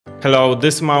Hello,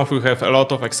 this month we have a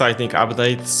lot of exciting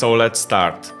updates, so let's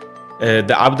start.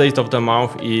 The update of the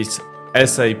month is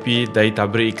SAP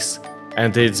Databricks,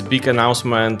 and it's a big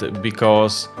announcement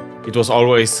because it was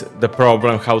always the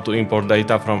problem how to import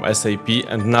data from SAP,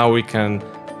 and now we can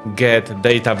get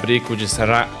Databricks, which is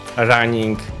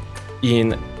running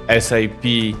in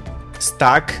SAP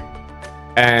stack,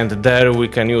 and there we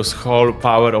can use whole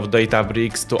power of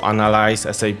Databricks to analyze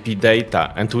SAP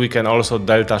data, and we can also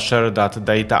delta share that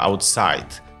data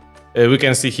outside. We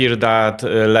can see here that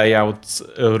layout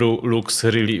looks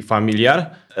really familiar.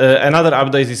 Another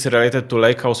update is related to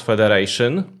Lakehouse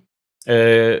Federation.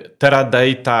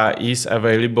 Teradata is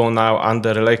available now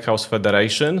under Lakehouse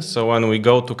Federation. So when we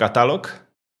go to catalog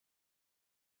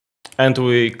and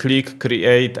we click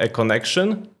create a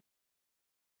connection,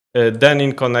 then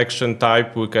in connection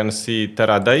type, we can see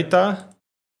Teradata,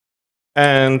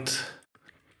 and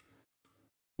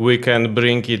we can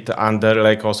bring it under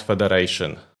Lakehouse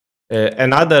Federation.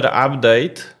 Another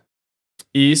update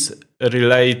is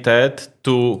related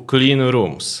to clean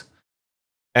rooms.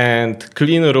 And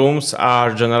clean rooms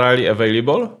are generally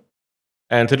available.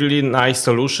 And really nice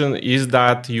solution is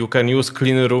that you can use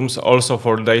clean rooms also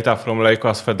for data from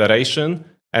Lakehouse Federation.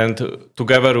 And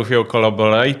together with your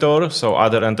collaborator, so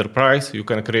other enterprise, you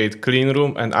can create clean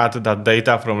room and add that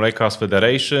data from Lakehouse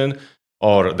Federation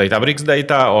or Databricks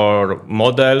data or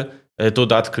model to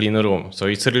that clean room. So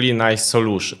it's a really nice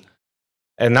solution.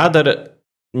 Another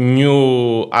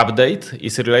new update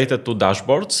is related to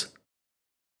dashboards.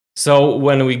 So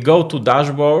when we go to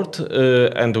dashboard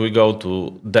and we go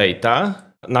to data,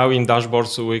 now in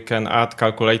dashboards we can add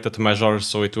calculated measures,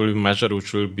 so it will measure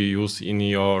which will be used in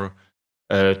your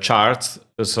charts.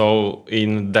 So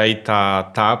in data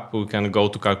tab, we can go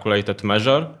to calculated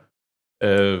measure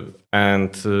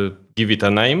and give it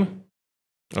a name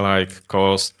like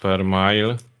cost per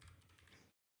mile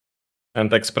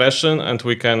and expression, and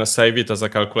we can save it as a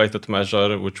calculated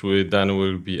measure, which we then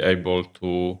will be able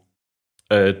to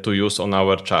use on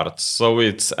our charts. So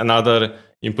it's another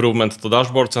improvement to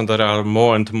dashboards, and there are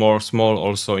more and more small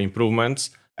also improvements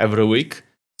every week.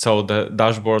 So the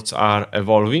dashboards are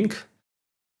evolving.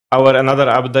 Our another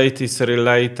update is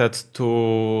related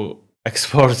to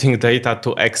exporting data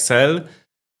to Excel.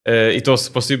 It was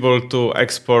possible to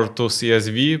export to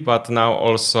CSV, but now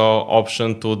also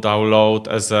option to download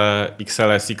as a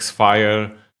XLSX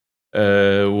file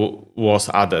was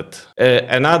added.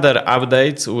 Another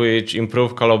updates which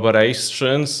improve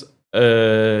collaborations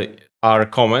are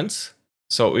comments.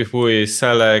 So if we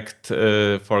select,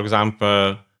 for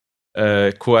example,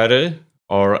 query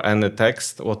or any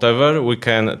text, whatever, we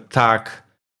can tag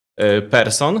a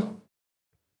person,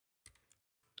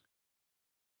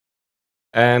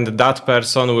 and that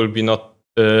person will be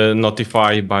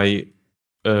notified by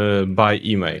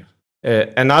email.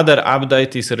 Another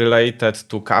update is related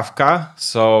to Kafka.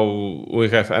 So we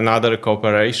have another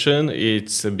cooperation.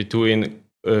 It's between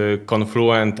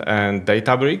Confluent and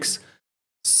Databricks.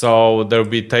 So there will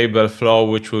be table flow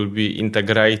which will be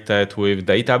integrated with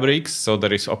Databricks. So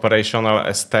there is operational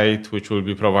estate which will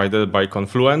be provided by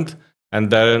Confluent, and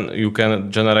then you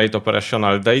can generate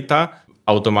operational data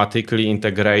automatically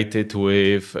integrated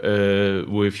with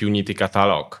Unity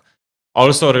Catalog.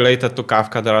 Also related to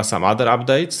Kafka, there are some other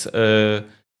updates.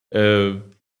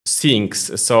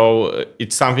 Syncs. So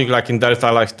it's something like in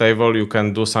Delta Life Table, you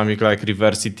can do something like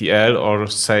reverse ETL or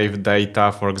save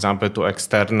data, for example, to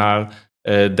external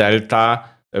Delta,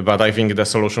 but I think the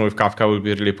solution with Kafka will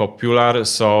be really popular.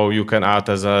 So you can add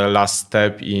as a last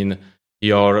step in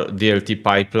your DLT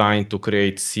pipeline to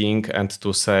create sync and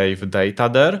to save data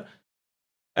there.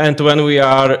 And when we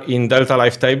are in Delta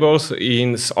Life Tables,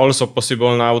 it's also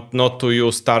possible now not to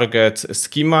use target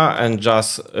schema and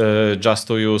just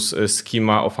to use a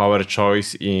schema of our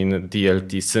choice in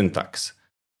DLT syntax.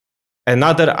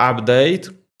 Another update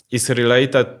is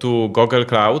related to Google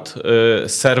Cloud.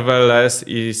 Serverless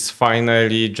is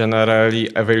finally generally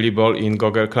available in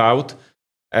Google Cloud,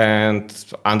 and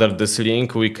under this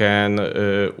link we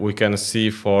can see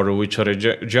for which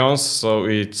regions. So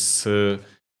it's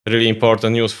really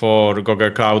important news for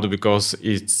Google Cloud because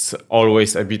it's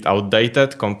always a bit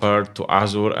outdated compared to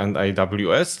Azure and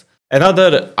AWS.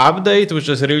 Another update which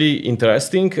is really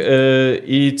interesting,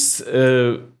 it's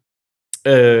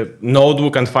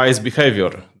notebook and files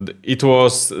behavior.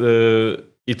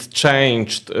 It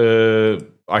changed,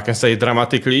 I can say,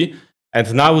 dramatically,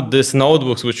 and now these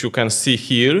notebooks which you can see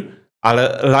here are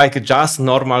like just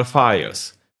normal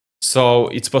files. So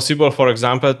it's possible, for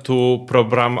example, to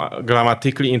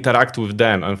programmatically interact with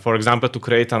them, and for example, to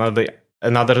create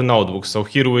another notebook. So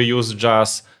here we use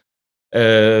just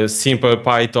simple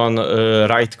Python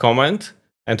write command,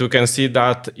 And we can see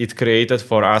that it created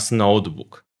for us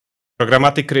notebook.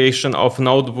 Programmatic creation of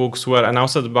notebooks were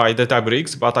announced by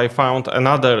Databricks, but I found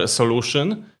another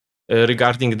solution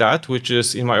regarding that, which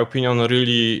is, in my opinion,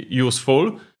 really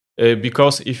useful.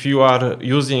 Because if you are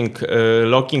using a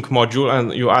logging module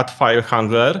and you add file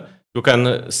handler, you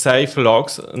can save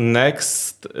logs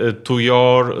next to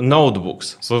your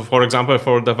notebooks. So, for example,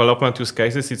 for development use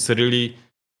cases, it's a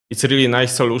really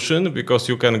nice solution because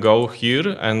you can go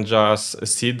here and just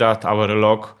see that our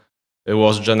log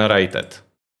was generated.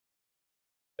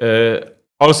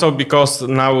 Also, because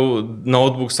now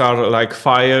notebooks are like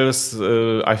files,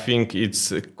 I think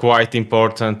it's quite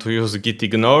important to use git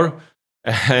ignore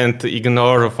and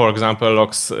ignore, for example,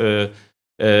 logs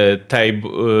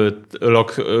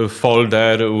log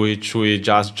folder which we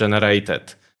just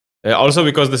generated. Also,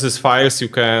 because this is files, you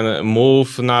can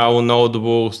move now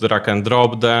notebooks, drag and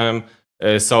drop them.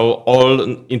 So all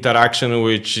interaction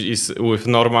which is with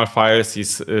normal files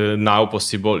is now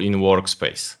possible in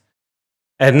Workspace.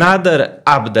 Another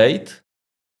update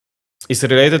is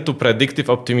related to predictive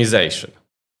optimization.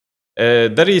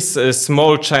 There is a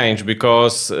small change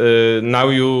because now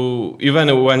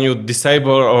even when you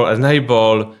disable or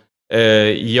enable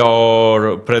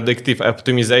your predictive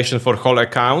optimization for whole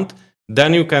account,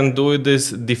 then you can do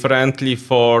this differently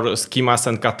for schemas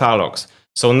and catalogs.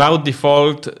 So now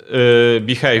default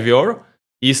behavior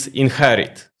is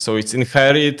inherit. So it's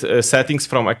inherit settings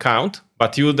from account,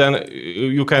 but you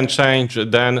can change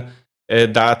then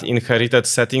that inherited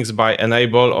settings by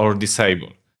enable or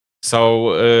disable.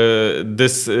 So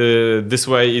this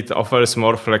way it offers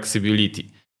more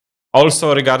flexibility.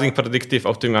 Also regarding predictive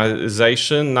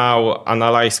optimization, now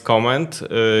analyze command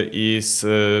is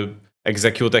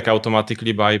executed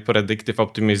automatically by predictive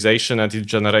optimization, and it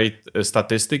generates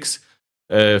statistics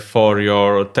for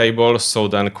your tables, so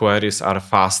then queries are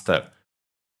faster.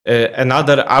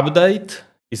 Another update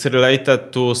is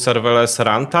related to serverless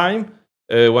runtime.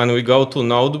 When we go to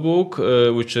notebook,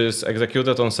 which is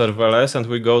executed on serverless, and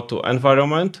we go to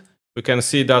environment, we can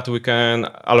see that we can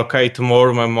allocate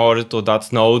more memory to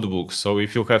that notebook. So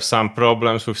if you have some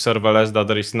problems with serverless that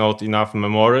there is not enough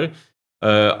memory,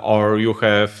 or you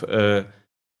have a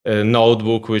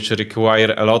notebook which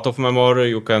require a lot of memory,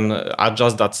 you can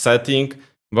adjust that setting.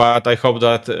 But I hope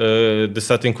that the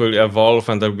setting will evolve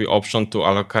and there will be option to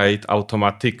allocate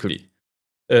automatically.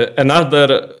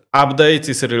 Another update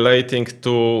is relating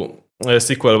to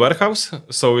SQL Warehouse.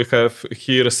 So we have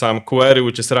here some query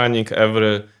which is running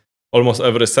almost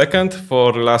every second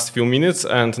for the last few minutes,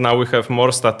 and now we have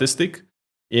more statistic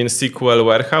in SQL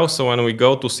Warehouse. So when we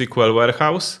go to SQL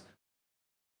Warehouse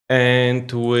and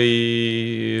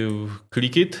we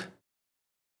click it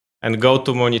and go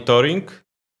to monitoring,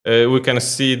 we can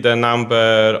see the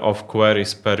number of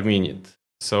queries per minute.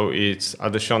 So it's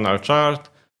additional chart.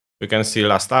 We can see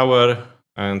last hour,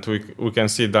 and we can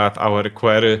see that our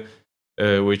query,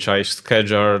 which I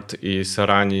scheduled, is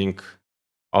running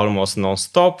almost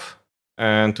non-stop.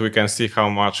 And we can see how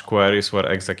much queries were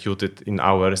executed in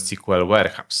our SQL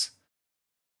Warehouse.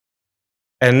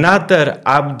 Another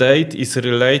update is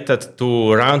related to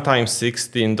runtime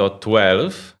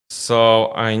 16.12.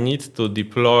 So I need to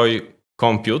deploy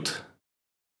compute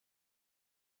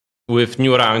with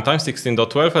new runtime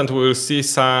 16.12, and we will see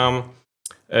some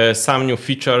new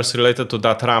features related to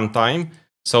that runtime.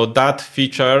 So that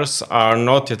features are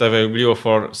not yet available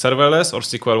for serverless or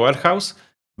SQL Warehouse,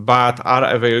 but are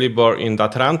available in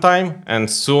that runtime, and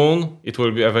soon it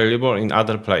will be available in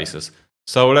other places.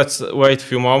 So let's wait a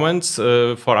few moments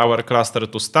for our cluster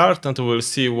to start, and we'll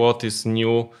see what is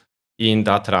new in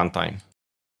that runtime.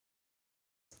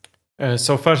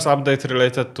 So first update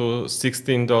related to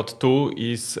 16.2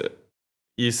 is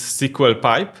SQL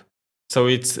Pipe. So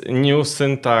it's new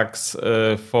syntax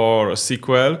for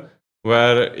SQL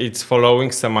where it's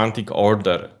following semantic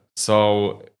order.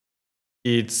 So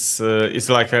it's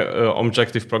like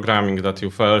objective programming that you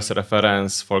first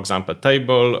reference, for example,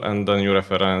 table, and then you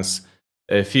reference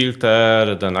a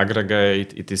filter, then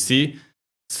aggregate, etc.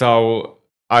 So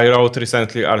I wrote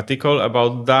recently an article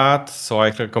about that, so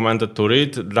I recommended to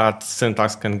read. That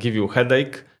syntax can give you a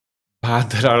headache, but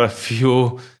there are a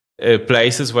few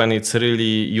places when it's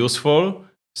really useful.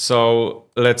 So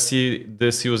let's see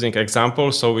this using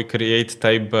example. So we create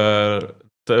table,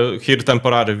 here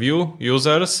temporary view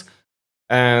users.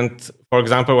 And for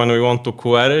example, when we want to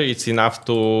query, it's enough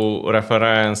to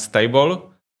reference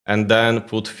table and then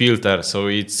put filter. So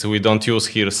we don't use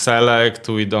here select,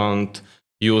 we don't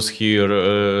use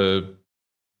here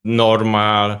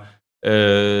normal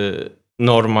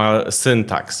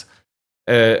syntax.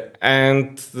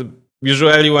 And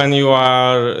usually when you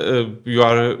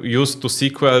are used to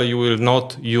SQL, you will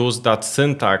not use that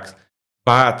syntax,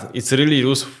 but it's really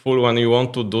useful when you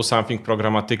want to do something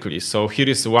programmatically. So here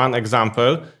is one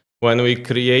example when we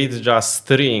create just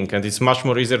string, and it's much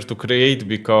more easier to create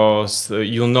because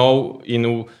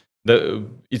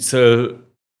it's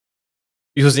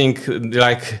using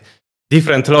like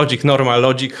different logic, normal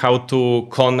logic, how to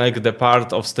connect the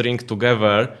part of string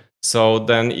together. So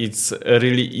then it's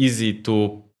really easy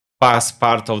to pass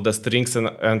part of the strings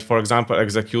and for example,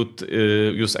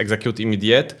 use execute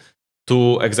immediate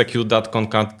to execute that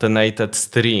concatenated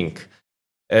string.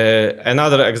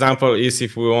 Another example is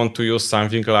if we want to use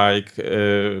something like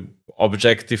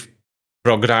objective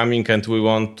programming and we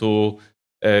want to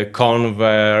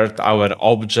convert our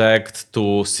object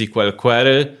to SQL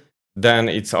query, then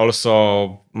it's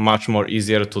also much more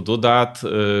easier to do that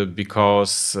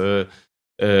because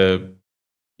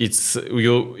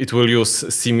it will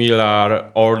use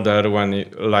similar order when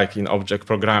like in object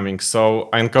programming. So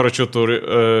I encourage you to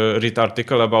read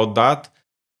article about that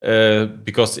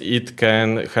because it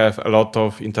can have a lot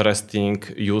of interesting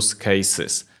use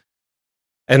cases.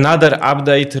 Another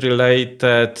update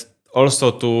related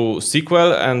also to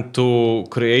SQL and to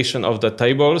creation of the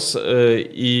tables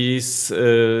is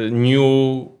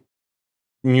new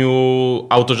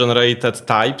auto-generated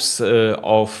types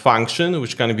of function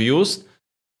which can be used.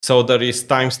 So there is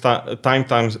timestamp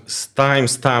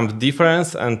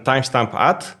difference and timestamp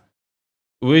add,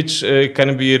 which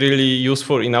can be really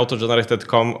useful in auto-generated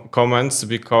columns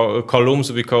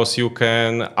because you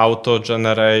can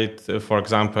auto-generate, for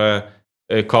example,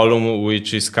 a column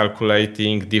which is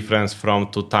calculating difference from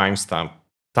two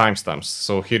timestamps.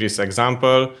 So here is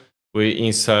example. We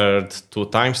insert two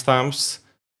timestamps,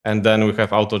 and then we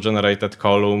have auto-generated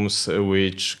columns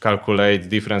which calculate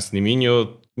difference in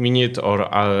minute or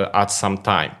add some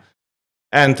time.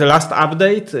 And the last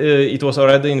update, it was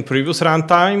already in previous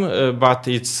runtime, but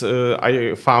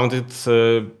I found it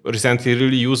recently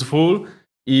really useful,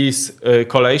 is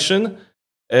collation.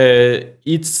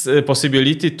 It's a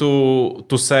possibility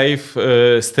to save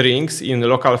strings in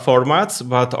local formats,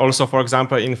 but also, for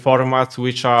example, in formats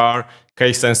which are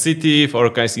case sensitive or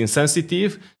case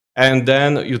insensitive, and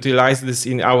then utilize this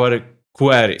in our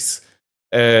queries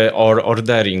or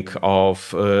ordering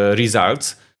of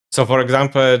results. So, for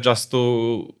example, just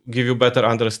to give you better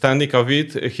understanding of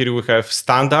it, here we have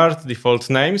standard default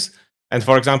names, and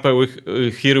for example,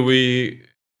 here we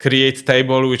create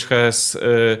table which has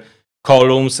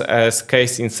columns as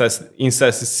case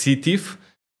insensitive.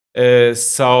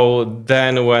 So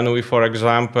then when we, for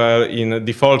example, in a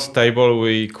default table,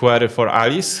 we query for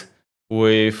Alice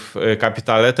with a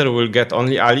capital letter, we'll get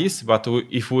only Alice. But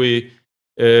if we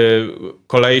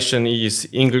collation is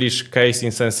English case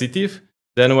insensitive,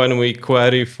 then when we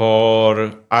query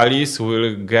for Alice,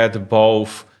 we'll get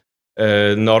both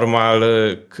normal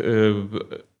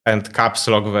and caps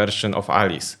lock version of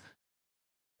Alice.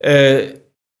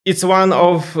 It's one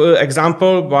of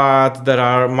example, but there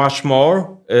are much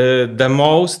more. The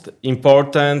most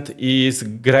important is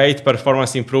great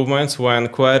performance improvements when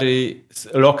query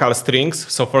local strings.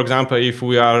 So, for example, if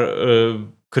we are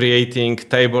creating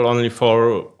table only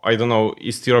for, I don't know,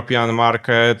 East European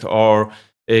market or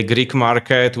a Greek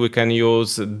market, we can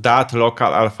use that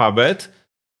local alphabet,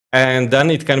 and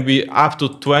then it can be up to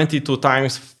 22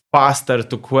 times faster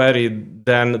to query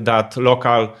than that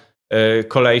local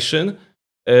collation.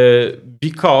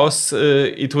 Because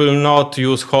it will not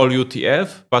use whole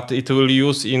UTF, but it will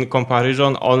use in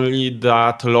comparison only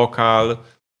that local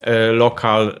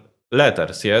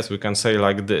letters. Yes, we can say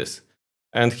like this.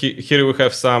 And here we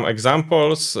have some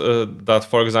examples that,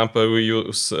 for example, we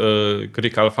use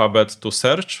Greek alphabet to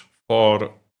search for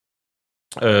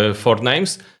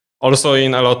names. Also,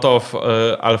 in a lot of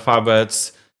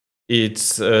alphabets,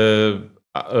 it's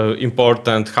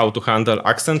important how to handle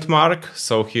accent mark.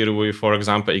 So here we, for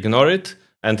example, ignore it.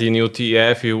 And in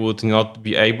UTF, you would not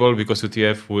be able because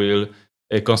UTF will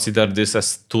consider this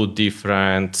as two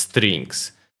different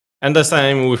strings. And the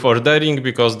same with ordering,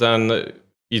 because then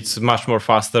it's much more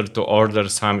faster to order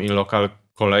some in local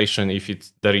collation if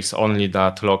there is only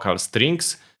that local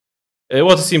strings.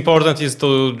 What is important is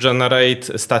to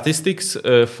generate statistics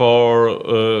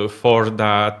for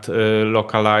that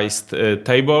localized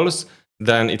tables.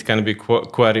 Then it can be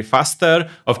query faster.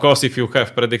 Of course, if you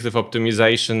have predictive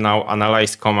optimization, now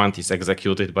analyze command is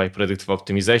executed by predictive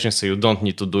optimization, so you don't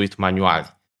need to do it manually.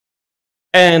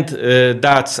 And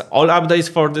that's all updates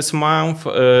for this month.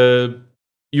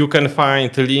 You can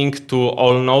find a link to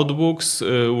all notebooks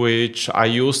which I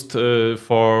used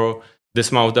for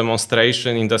this month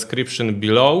demonstration in description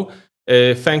below.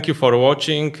 Thank you for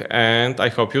watching, and I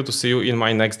hope to see you in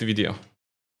my next video.